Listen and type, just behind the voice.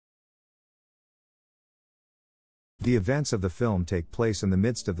The events of the film take place in the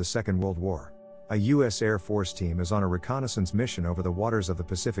midst of the Second World War. A U.S. Air Force team is on a reconnaissance mission over the waters of the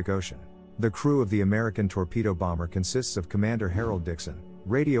Pacific Ocean. The crew of the American torpedo bomber consists of Commander Harold Dixon,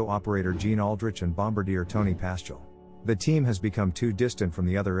 radio operator Gene Aldrich and bombardier Tony Paschal. The team has become too distant from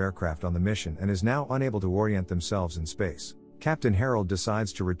the other aircraft on the mission and is now unable to orient themselves in space. Captain Harold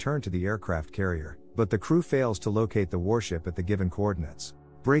decides to return to the aircraft carrier, but the crew fails to locate the warship at the given coordinates.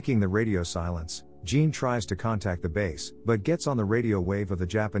 Breaking the radio silence, Gene tries to contact the base, but gets on the radio wave of the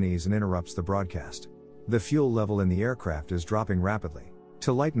Japanese and interrupts the broadcast. The fuel level in the aircraft is dropping rapidly.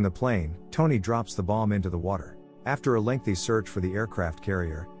 To lighten the plane, Tony drops the bomb into the water. After a lengthy search for the aircraft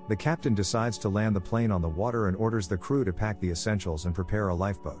carrier, the captain decides to land the plane on the water and orders the crew to pack the essentials and prepare a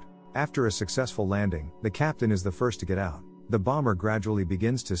lifeboat. After a successful landing, the captain is the first to get out. The bomber gradually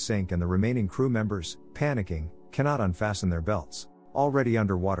begins to sink and the remaining crew members, panicking, cannot unfasten their belts. Already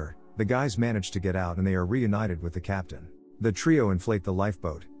underwater, the guys manage to get out and they are reunited with the captain. The trio inflate the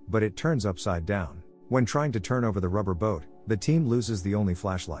lifeboat, but it turns upside down. When trying to turn over the rubber boat, the team loses the only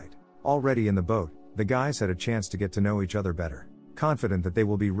flashlight. Already in the boat, the guys had a chance to get to know each other better. Confident that they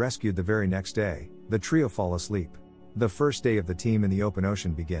will be rescued the very next day, the trio fall asleep. The first day of the team in the open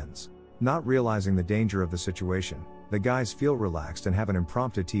ocean begins. Not realizing the danger of the situation, the guys feel relaxed and have an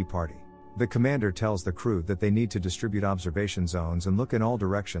impromptu tea party. The commander tells the crew that they need to distribute observation zones and look in all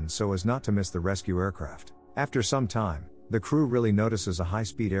directions so as not to miss the rescue aircraft. After some time, the crew really notices a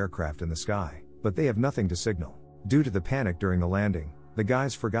high-speed aircraft in the sky, but they have nothing to signal. Due to the panic during the landing, the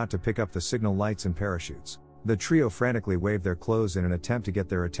guys forgot to pick up the signal lights and parachutes. The trio frantically wave their clothes in an attempt to get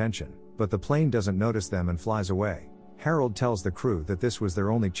their attention, but the plane doesn't notice them and flies away. Harold tells the crew that this was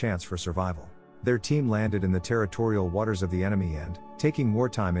their only chance for survival. Their team landed in the territorial waters of the enemy and, taking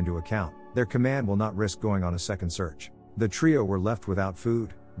wartime into account, their command will not risk going on a second search. The trio were left without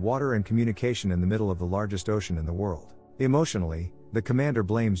food, water and communication in the middle of the largest ocean in the world. Emotionally, the commander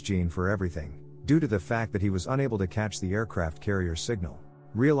blames Gene for everything, due to the fact that he was unable to catch the aircraft carrier's signal.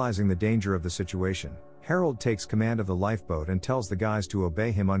 Realizing the danger of the situation, Harold takes command of the lifeboat and tells the guys to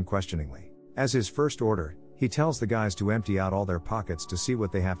obey him unquestioningly. As his first order, he tells the guys to empty out all their pockets to see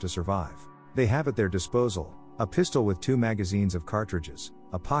what they have to survive. They have at their disposal a pistol with 2 magazines of cartridges,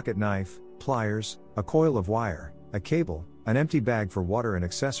 a pocket knife, pliers, a coil of wire, a cable, an empty bag for water and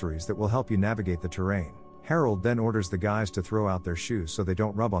accessories that will help you navigate the terrain. Harold then orders the guys to throw out their shoes so they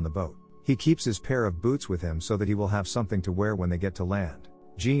don't rub on the boat. He keeps his pair of boots with him so that he will have something to wear when they get to land.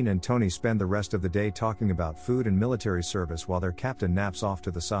 Gene and Tony spend the rest of the day talking about food and military service while their captain naps off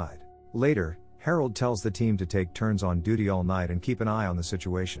to the side. Later, Harold tells the team to take turns on duty all night and keep an eye on the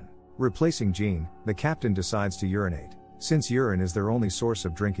situation. Replacing Gene, the captain decides to urinate. Since urine is their only source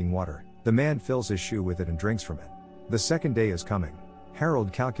of drinking water, the man fills his shoe with it and drinks from it. The second day is coming.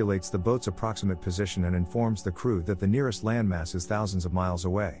 Harold calculates the boat's approximate position and informs the crew that the nearest landmass is thousands of miles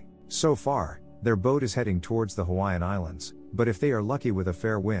away. So far, their boat is heading towards the Hawaiian Islands, but if they are lucky with a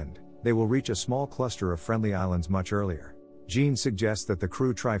fair wind, they will reach a small cluster of friendly islands much earlier. Gene suggests that the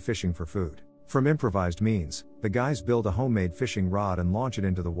crew try fishing for food. From improvised means, the guys build a homemade fishing rod and launch it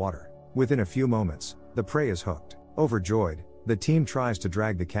into the water. Within a few moments, the prey is hooked. Overjoyed, the team tries to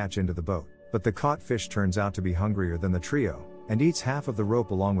drag the catch into the boat, but the caught fish turns out to be hungrier than the trio, and eats half of the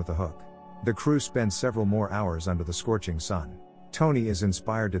rope along with the hook. The crew spends several more hours under the scorching sun. Tony is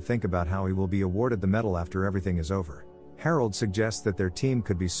inspired to think about how he will be awarded the medal after everything is over. Harold suggests that their team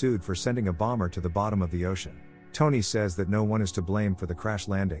could be sued for sending a bomber to the bottom of the ocean. Tony says that no one is to blame for the crash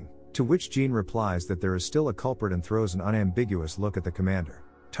landing, to which Gene replies that there is still a culprit and throws an unambiguous look at the commander.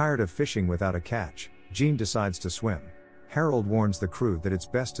 Tired of fishing without a catch, Gene decides to swim. Harold warns the crew that it's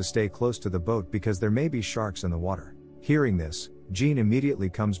best to stay close to the boat because there may be sharks in the water. Hearing this, Gene immediately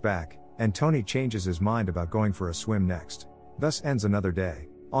comes back, and Tony changes his mind about going for a swim next. Thus ends another day.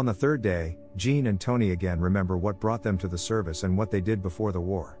 On the third day, Gene and Tony again remember what brought them to the service and what they did before the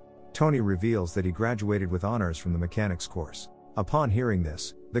war. Tony reveals that he graduated with honors from the mechanics course. Upon hearing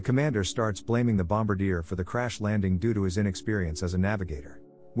this, the commander starts blaming the bombardier for the crash landing due to his inexperience as a navigator.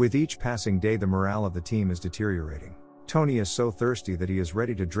 With each passing day, the morale of the team is deteriorating. Tony is so thirsty that he is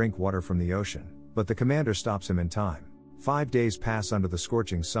ready to drink water from the ocean, but the commander stops him in time. 5 days pass under the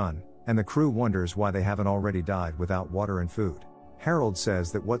scorching sun, and the crew wonders why they haven't already died without water and food. Harold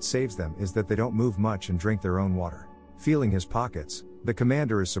says that what saves them is that they don't move much and drink their own water. Feeling his pockets, the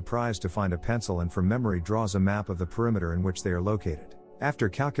commander is surprised to find a pencil and from memory draws a map of the perimeter in which they are located. After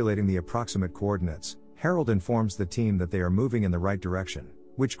calculating the approximate coordinates, Harold informs the team that they are moving in the right direction,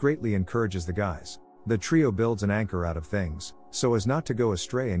 which greatly encourages the guys. The trio builds an anchor out of things, so as not to go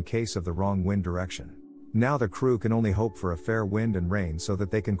astray in case of the wrong wind direction. Now the crew can only hope for a fair wind and rain so that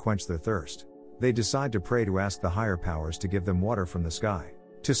they can quench their thirst. They decide to pray to ask the higher powers to give them water from the sky.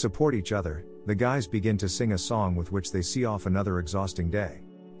 To support each other, the guys begin to sing a song with which they see off another exhausting day.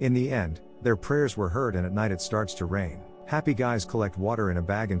 In the end, their prayers were heard and at night it starts to rain. Happy guys collect water in a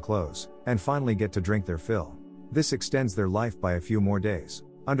bag and clothes, and finally get to drink their fill. This extends their life by a few more days.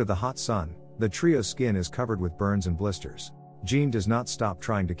 Under the hot sun, the trio's skin is covered with burns and blisters. Gene does not stop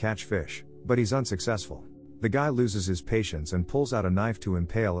trying to catch fish, but he's unsuccessful. The guy loses his patience and pulls out a knife to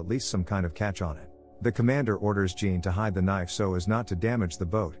impale at least some kind of catch on it. The commander orders Gene to hide the knife so as not to damage the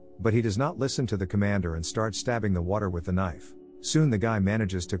boat, but he does not listen to the commander and starts stabbing the water with the knife. Soon the guy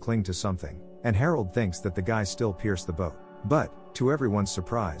manages to cling to something, and Harold thinks that the guy still pierced the boat. But, to everyone's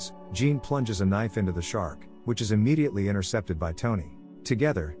surprise, Gene plunges a knife into the shark, which is immediately intercepted by Tony.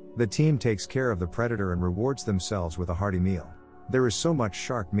 Together, the team takes care of the predator and rewards themselves with a hearty meal. There is so much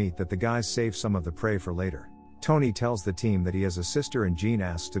shark meat that the guys save some of the prey for later. Tony tells the team that he has a sister and Gene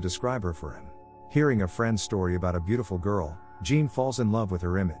asks to describe her for him. Hearing a friend's story about a beautiful girl, Gene falls in love with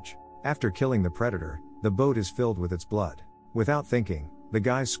her image. After killing the predator, the boat is filled with its blood. Without thinking, the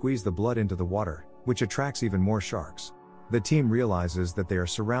guys squeeze the blood into the water, which attracts even more sharks. The team realizes that they are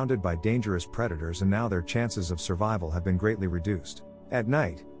surrounded by dangerous predators and now their chances of survival have been greatly reduced. At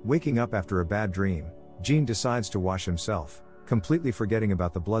night, waking up after a bad dream, Gene decides to wash himself, completely forgetting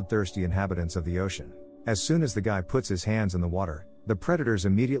about the bloodthirsty inhabitants of the ocean. As soon as the guy puts his hands in the water, the predators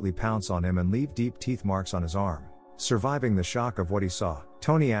immediately pounce on him and leave deep teeth marks on his arm. Surviving the shock of what he saw,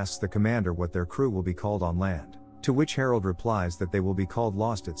 Tony asks the commander what their crew will be called on land, to which Harold replies that they will be called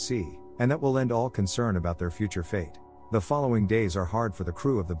Lost at Sea, and that will end all concern about their future fate. The following days are hard for the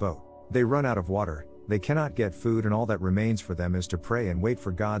crew of the boat. They run out of water, they cannot get food, and all that remains for them is to pray and wait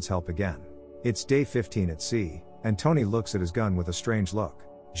for God's help again. It's day 15 at sea, and Tony looks at his gun with a strange look.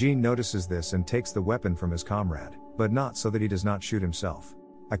 Gene notices this and takes the weapon from his comrade, but not so that he does not shoot himself.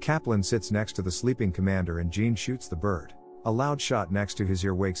 A Kaplan sits next to the sleeping commander and Gene shoots the bird. A loud shot next to his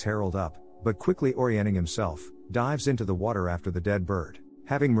ear wakes Harold up, but quickly orienting himself, dives into the water after the dead bird.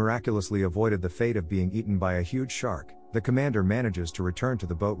 Having miraculously avoided the fate of being eaten by a huge shark, the commander manages to return to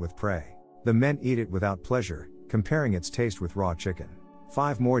the boat with prey. The men eat it without pleasure, comparing its taste with raw chicken.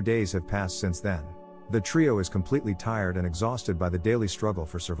 5 more days have passed since then. The trio is completely tired and exhausted by the daily struggle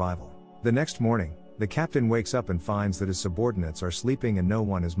for survival. The next morning, the captain wakes up and finds that his subordinates are sleeping and no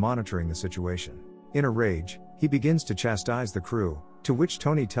one is monitoring the situation. In a rage, he begins to chastise the crew, to which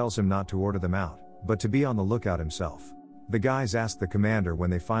Tony tells him not to order them out, but to be on the lookout himself. The guys ask the commander when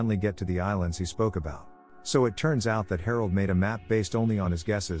they finally get to the islands he spoke about. So it turns out that Harold made a map based only on his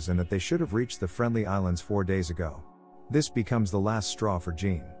guesses and that they should have reached the friendly islands 4 days ago. This becomes the last straw for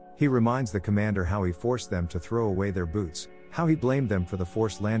Gene. He reminds the commander how he forced them to throw away their boots, how he blamed them for the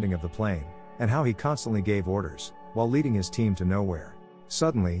forced landing of the plane, and how he constantly gave orders, while leading his team to nowhere.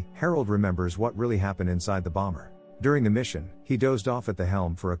 Suddenly, Harold remembers what really happened inside the bomber. During the mission, he dozed off at the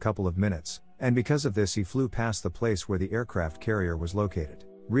helm for a couple of minutes, and because of this he flew past the place where the aircraft carrier was located.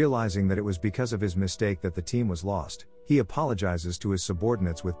 Realizing that it was because of his mistake that the team was lost, he apologizes to his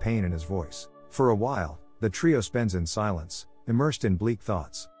subordinates with pain in his voice. For a while, the trio spends in silence, immersed in bleak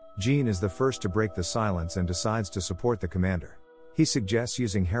thoughts. Gene is the first to break the silence and decides to support the commander. He suggests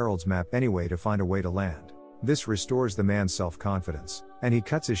using Harold's map anyway to find a way to land. This restores the man's self-confidence, and he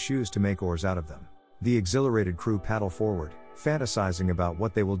cuts his shoes to make oars out of them. The exhilarated crew paddle forward, fantasizing about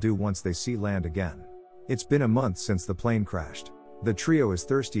what they will do once they see land again. It's been a month since the plane crashed. The trio is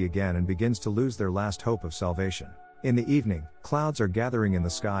thirsty again and begins to lose their last hope of salvation. In the evening, clouds are gathering in the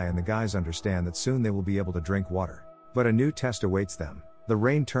sky and the guys understand that soon they will be able to drink water. But a new test awaits them. The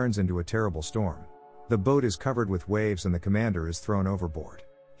rain turns into a terrible storm. The boat is covered with waves and the commander is thrown overboard.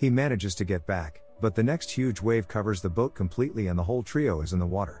 He manages to get back, but the next huge wave covers the boat completely and the whole trio is in the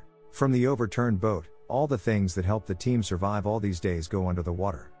water. From the overturned boat, all the things that helped the team survive all these days go under the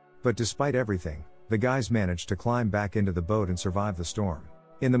water. But despite everything, the guys manage to climb back into the boat and survive the storm.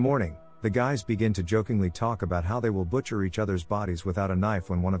 In the morning, the guys begin to jokingly talk about how they will butcher each other's bodies without a knife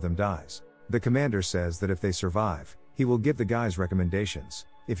when one of them dies. The commander says that if they survive, he will give the guys recommendations,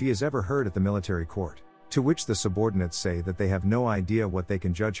 if he is ever heard at the military court. To which the subordinates say that they have no idea what they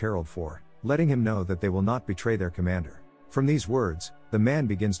can judge Harold for, letting him know that they will not betray their commander. From these words, the man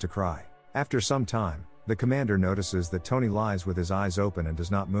begins to cry. After some time, the commander notices that Tony lies with his eyes open and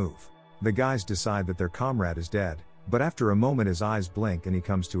does not move. The guys decide that their comrade is dead, but after a moment his eyes blink and he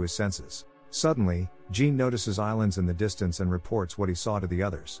comes to his senses. Suddenly, Gene notices islands in the distance and reports what he saw to the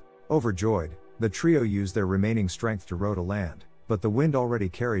others. Overjoyed, the trio use their remaining strength to row to land, but the wind already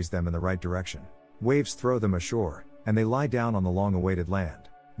carries them in the right direction. Waves throw them ashore, and they lie down on the long-awaited land.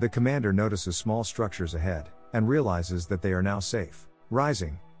 The commander notices small structures ahead, and realizes that they are now safe.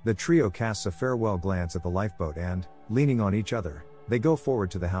 Rising, The trio casts a farewell glance at the lifeboat and, leaning on each other, they go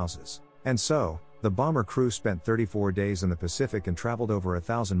forward to the houses. And so, the bomber crew spent 34 days in the Pacific and traveled over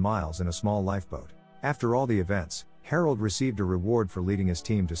 1,000 miles in a small lifeboat. After all the events, Harold received a reward for leading his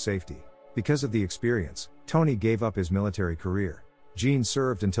team to safety. Because of the experience, Tony gave up his military career. Jean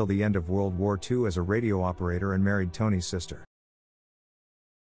served until the end of World War II as a radio operator and married Tony's sister.